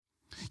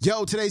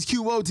Yo, today's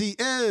QOD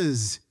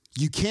is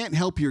you can't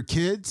help your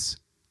kids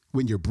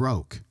when you're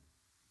broke.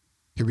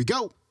 Here we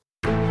go.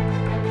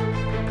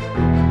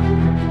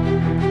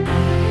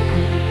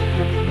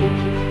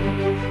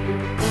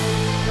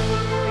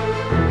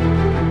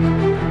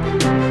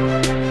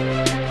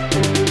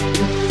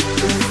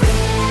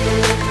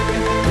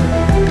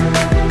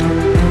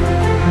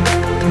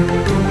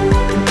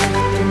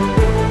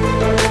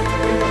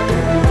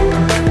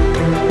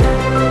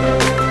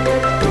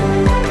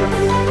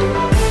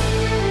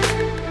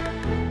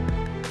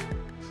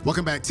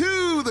 Welcome back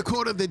to the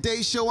Quote of the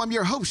Day Show. I'm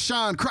your host,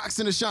 Sean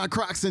Croxton of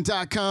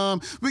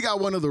SeanCroxton.com. We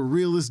got one of the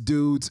realest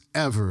dudes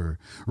ever,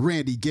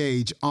 Randy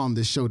Gage, on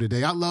the show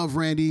today. I love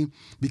Randy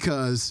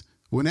because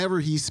whenever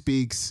he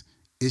speaks,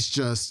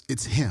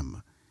 it's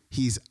him.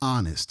 He's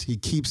honest. He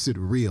keeps it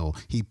real.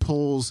 He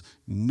pulls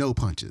no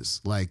punches,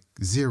 like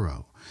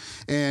zero.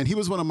 And he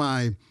was one of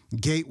my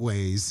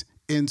gateways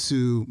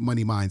into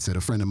money mindset.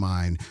 A friend of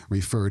mine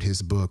referred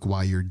his book,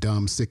 Why You're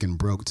Dumb, Sick, and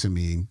Broke to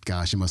me.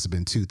 Gosh, it must have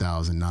been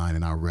 2009.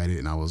 And I read it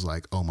and I was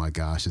like, oh my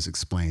gosh, this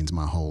explains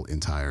my whole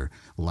entire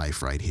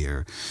life right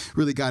here.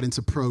 Really got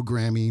into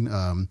programming,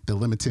 the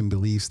limiting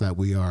beliefs that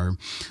we are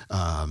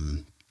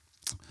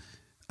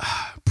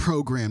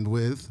programmed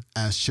with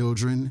as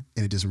children.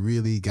 And it just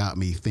really got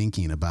me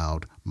thinking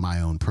about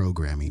my own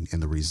programming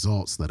and the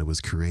results that it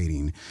was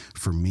creating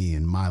for me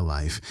in my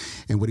life.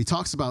 And what he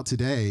talks about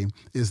today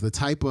is the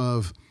type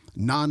of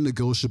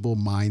non-negotiable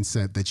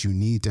mindset that you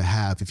need to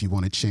have if you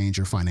want to change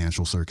your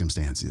financial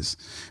circumstances.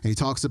 And he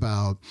talks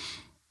about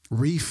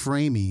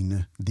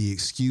reframing the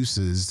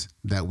excuses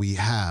that we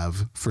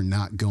have for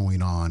not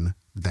going on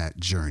that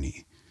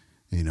journey.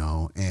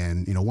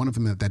 One of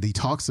them that he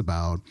talks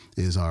about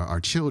is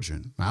our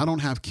children. Now, I don't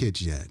have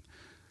kids yet,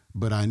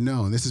 but I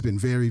know, and this has been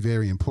very,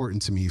 very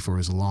important to me for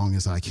as long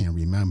as I can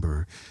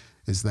remember,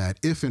 is that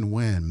if and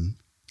when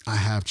I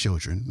have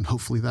children, and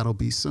hopefully that'll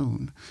be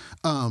soon,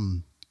 I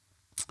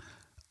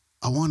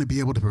want to be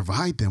able to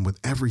provide them with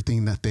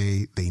everything that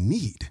they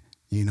need,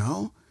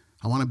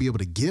 I want to be able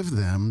to give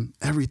them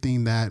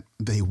everything that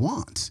they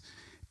want.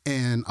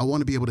 And I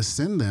want to be able to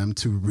send them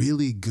to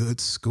really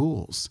good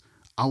schools.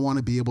 I want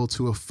to be able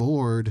to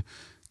afford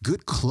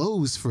good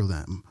clothes for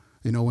them.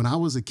 When I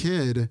was a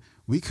kid,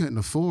 we couldn't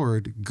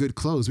afford good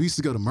clothes. We used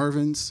to go to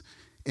Mervyn's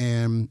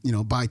and,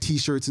 buy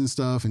T-shirts and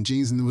stuff and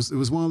jeans. And it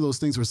was one of those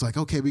things where it's like,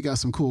 okay, we got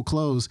some cool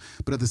clothes.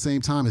 But at the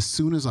same time, as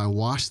soon as I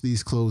wash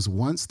these clothes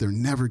once, they're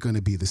never going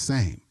to be the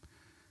same.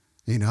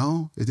 They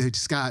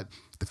just got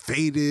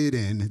faded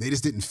and they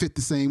just didn't fit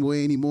the same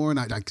way anymore. And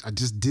I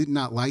just did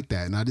not like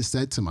that. And I just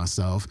said to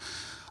myself,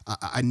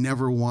 I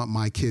never want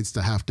my kids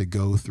to have to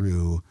go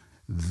through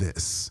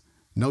this.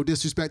 No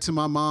disrespect to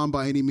my mom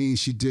by any means.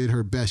 She did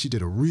her best. She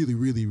did a really,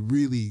 really,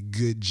 really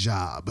good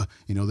job.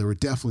 There were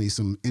definitely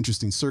some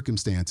interesting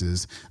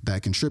circumstances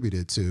that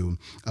contributed to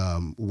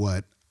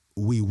what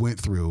we went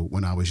through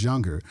when I was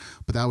younger.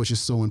 But that was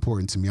just so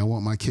important to me. I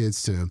want my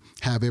kids to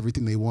have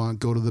everything they want,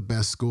 go to the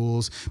best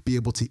schools, be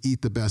able to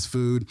eat the best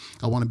food.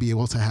 I want to be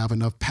able to have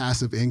enough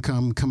passive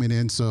income coming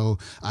in so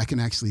I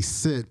can actually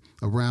sit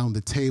around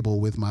the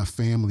table with my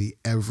family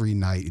every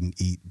night and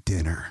eat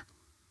dinner.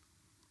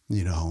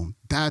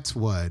 That's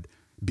what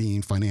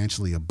being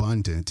financially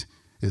abundant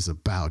is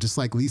about. Just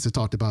like Lisa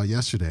talked about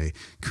yesterday,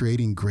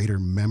 creating greater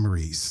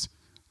memories,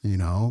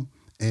 and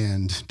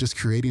just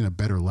creating a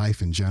better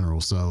life in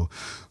general. So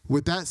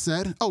with that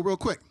said, real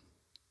quick,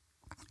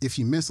 if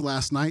you missed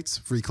last night's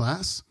free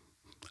class,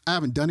 I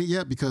haven't done it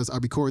yet because I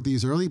record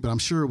these early, but I'm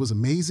sure it was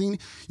amazing.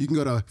 You can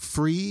go to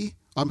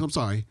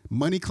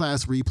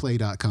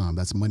moneyclassreplay.com.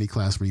 That's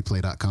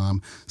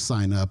moneyclassreplay.com.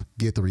 Sign up,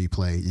 get the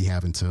replay. You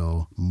have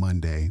until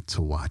Monday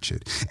to watch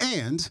it.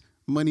 And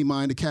Money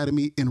Mind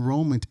Academy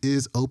enrollment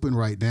is open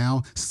right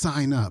now.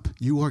 Sign up.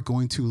 You are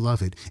going to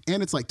love it.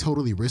 And it's like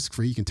totally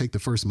risk-free. You can take the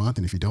first month,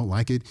 and if you don't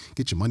like it,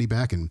 get your money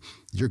back, and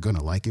you're going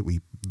to like it.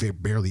 We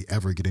barely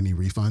ever get any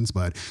refunds,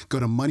 but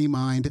go to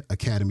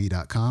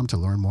moneymindacademy.com to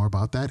learn more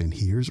about that. And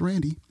here's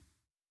Randy.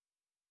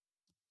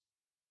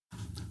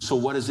 So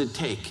what does it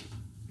take?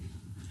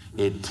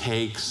 It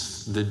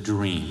takes the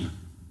dream.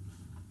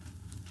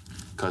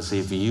 Because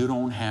if you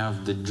don't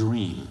have the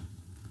dream,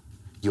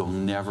 you'll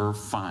never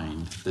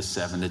find the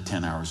 7 to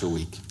 10 hours a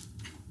week.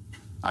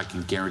 I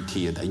can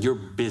guarantee you that. You're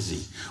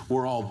busy.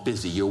 We're all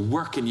busy. You're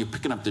working, you're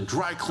picking up the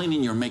dry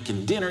cleaning, you're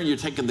making dinner, you're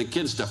taking the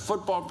kids to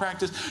football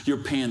practice, you're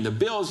paying the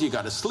bills, you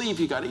got to sleep,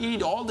 you got to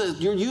eat, all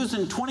this. You're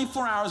using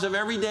 24 hours of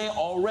every day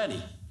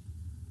already.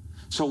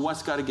 So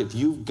what's got to give?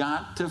 You've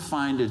got to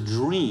find a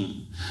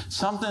dream,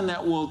 something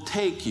that will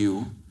take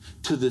you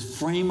to the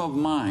frame of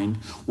mind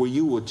where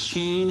you will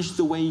change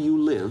the way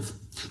you live,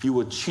 you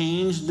will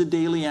change the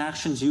daily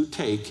actions you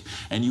take,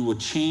 and you will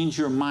change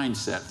your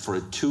mindset for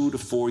a 2 to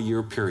 4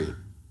 year period.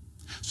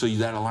 So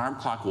that alarm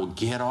clock will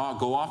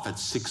go off at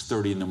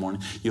 6:30 in the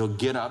morning. You'll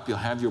get up, you'll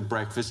have your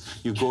breakfast,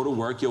 you go to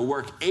work, you'll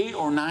work 8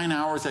 or 9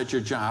 hours at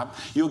your job,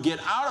 you'll get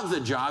out of the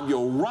job,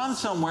 you'll run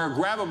somewhere,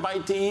 grab a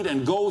bite to eat,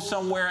 and go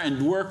somewhere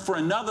and work for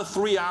another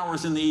 3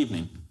 hours in the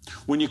evening.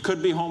 when you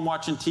could be home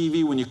watching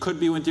TV, when you could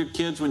be with your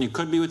kids, when you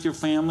could be with your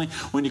family,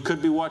 when you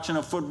could be watching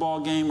a football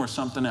game or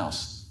something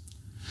else.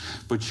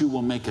 But you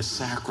will make a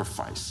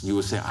sacrifice. You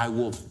will say, I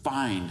will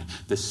find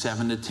the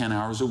 7 to 10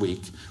 hours a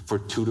week for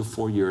 2 to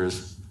 4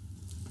 years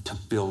to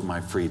build my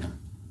freedom,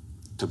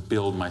 to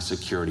build my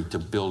security, to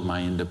build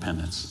my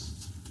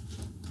independence.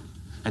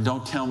 And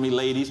don't tell me,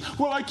 ladies,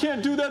 well, I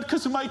can't do that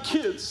because of my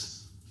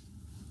kids.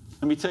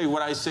 Let me tell you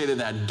what I say to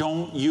that.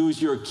 Don't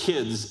use your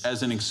kids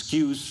as an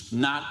excuse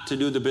not to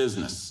do the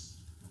business.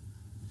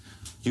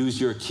 Use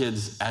your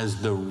kids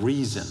as the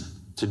reason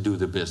to do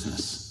the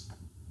business.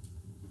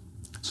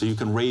 So you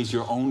can raise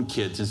your own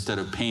kids instead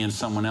of paying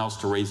someone else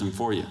to raise them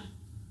for you. You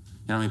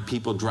know how many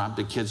people drop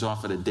their kids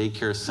off at a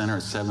daycare center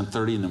at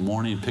 7:30 in the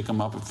morning and pick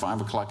them up at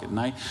 5 o'clock at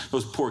night?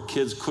 Those poor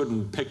kids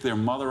couldn't pick their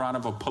mother out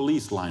of a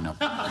police lineup.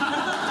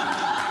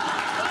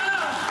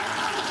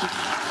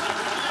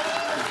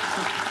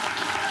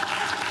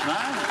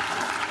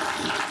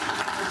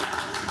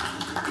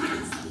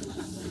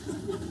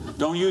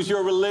 Don't use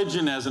your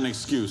religion as an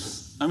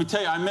excuse. Let me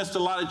tell you, I missed a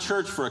lot of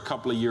church for a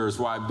couple of years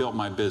while I built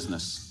my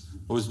business.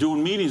 I was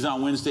doing meetings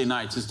on Wednesday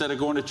nights instead of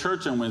going to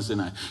church on Wednesday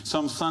night.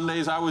 Some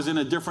Sundays I was in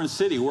a different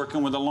city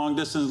working with a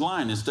long-distance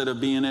line instead of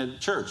being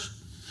at church.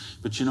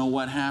 But you know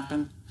what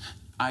happened?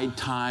 I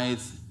tithe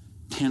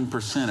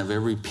 10% of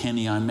every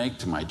penny I make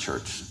to my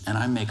church. And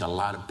I make a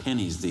lot of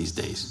pennies these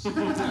days.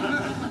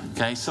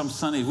 Okay, some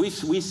Sundays,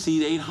 we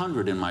seat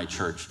 800 in my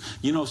church.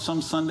 You know,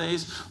 some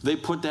Sundays, they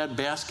put that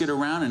basket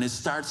around and it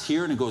starts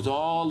here and it goes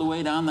all the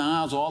way down the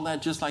aisles, all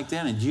that just like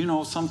that. And do you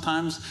know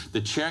sometimes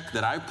the check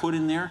that I put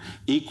in there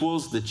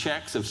equals the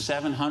checks of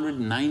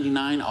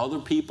 799 other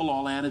people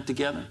all added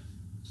together?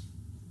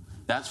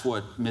 That's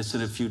what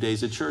missing a few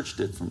days of church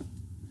did for me.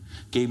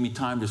 Gave me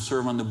time to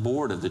serve on the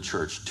board of the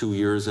church, 2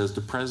 years as the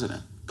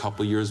president, a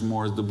couple years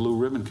more as the Blue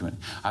Ribbon Committee.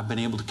 I've been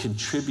able to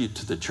contribute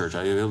to the church.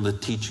 I've been able to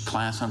teach a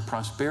class on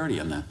prosperity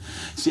and that.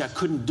 See, I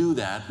couldn't do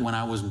that when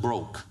I was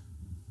broke.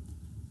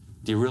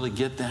 Do you really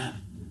get that?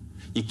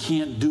 You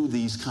can't do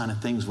these kind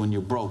of things when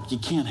you're broke. You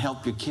can't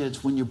help your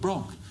kids when you're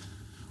broke.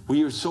 When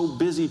you're so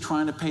busy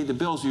trying to pay the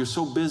bills, you're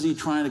so busy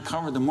trying to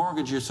cover the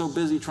mortgage, you're so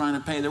busy trying to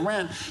pay the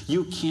rent,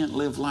 you can't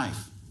live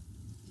life.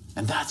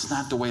 And that's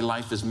not the way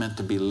life is meant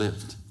to be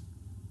lived.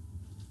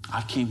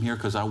 I came here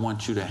because I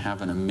want you to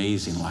have an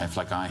amazing life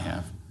like I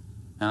have.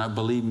 And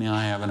believe me,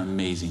 I have an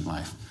amazing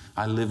life.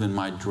 I live in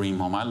my dream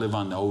home. I live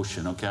on the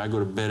ocean, okay? I go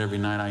to bed every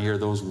night. I hear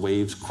those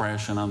waves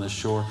crashing on the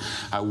shore.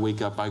 I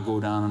wake up, I go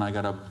down, and I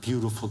got a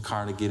beautiful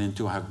car to get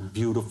into. I have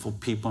beautiful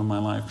people in my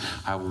life.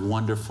 I have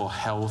wonderful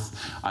health.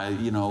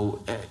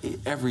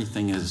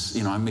 Everything is,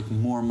 I make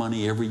more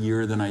money every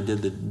year than I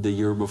did the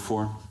year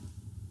before.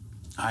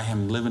 I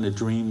am living a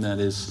dream that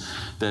is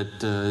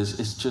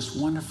just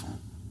wonderful.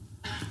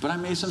 But I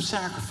made some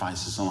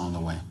sacrifices along the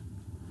way.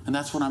 And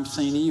that's what I'm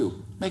saying to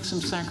you. Make some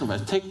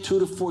sacrifices. Take 2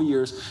 to 4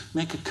 years.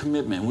 Make a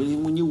commitment.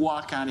 When you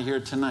walk out of here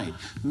tonight,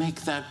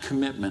 make that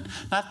commitment.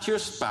 Not to your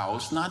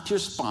spouse, not to your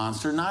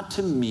sponsor, not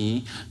to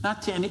me,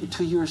 not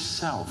to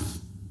yourself.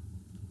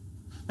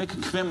 Make a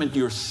commitment to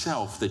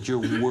yourself that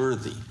you're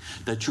worthy,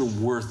 that you're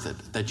worth it,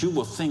 that you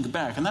will think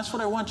back. And that's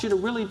what I want you to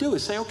really do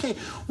is say, okay,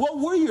 what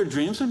were your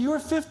dreams when you were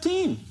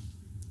 15?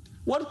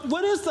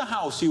 What is the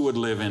house you would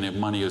live in if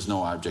money is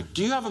no object?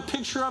 Do you have a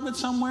picture of it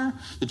somewhere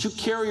that you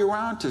carry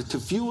around to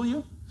fuel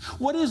you?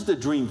 What is the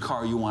dream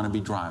car you want to be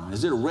driving?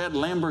 Is it a red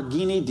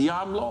Lamborghini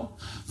Diablo,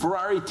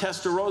 Ferrari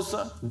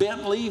Testarossa,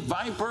 Bentley,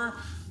 Viper?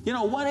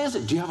 What is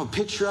it? Do you have a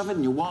picture of it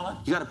in your wallet?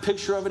 You got a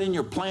picture of it in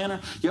your planner?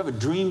 You have a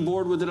dream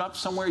board with it up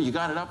somewhere? You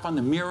got it up on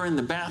the mirror in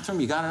the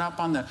bathroom? You got it up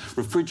on the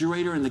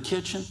refrigerator in the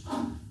kitchen?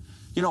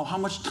 How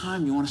much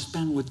time you want to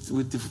spend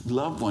with the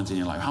loved ones in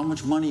your life? How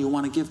much money you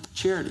want to give to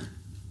charity?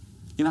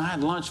 I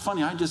had lunch.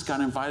 Funny, I just got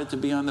invited to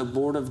be on the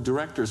board of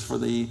directors for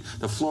the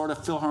Florida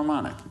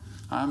Philharmonic.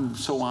 I'm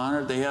so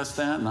honored they asked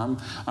that, and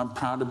I'm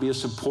proud to be a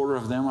supporter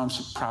of them. I'm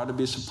so proud to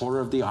be a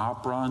supporter of the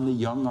opera and the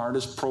Young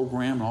Artist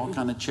Program and all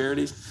kind of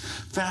charities.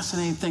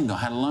 Fascinating thing, though. I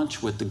had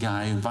lunch with the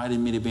guy who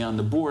invited me to be on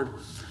the board.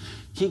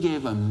 He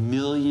gave $1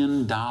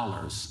 million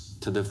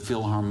to the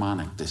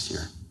Philharmonic this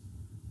year.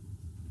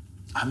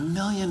 $1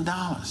 million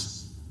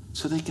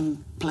so they can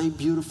play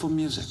beautiful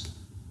music.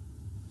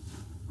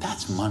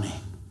 That's money.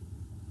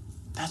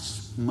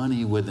 That's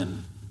money with a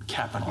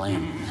capital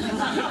M.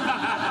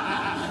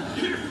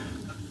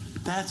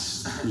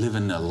 That's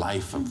living a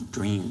life of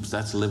dreams.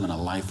 That's living a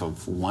life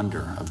of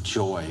wonder, of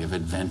joy, of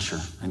adventure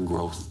and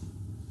growth.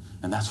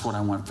 And that's what I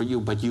want for you.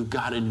 But you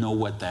got to know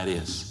what that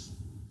is.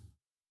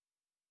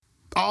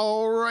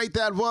 All right,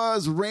 that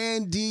was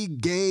Randy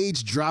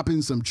Gage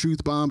dropping some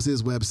truth bombs.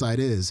 His website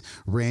is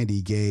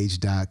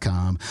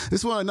randygage.com.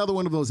 This was another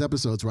one of those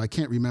episodes where I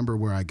can't remember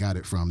where I got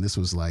it from. This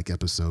was like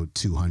episode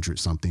 200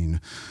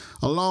 something,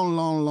 a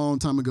long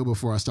time ago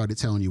before I started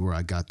telling you where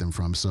I got them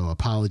from. So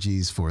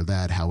apologies for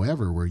that.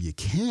 However, where you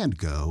can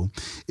go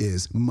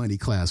is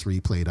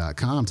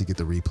moneyclassreplay.com to get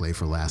the replay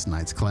for last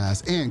night's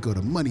class, and go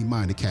to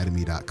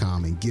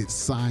moneymindacademy.com and get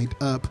signed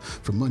up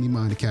for Money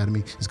Mind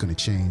Academy. It's going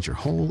to change your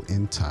whole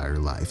entire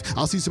life.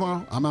 I'll see you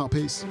tomorrow. I'm out.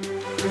 Peace.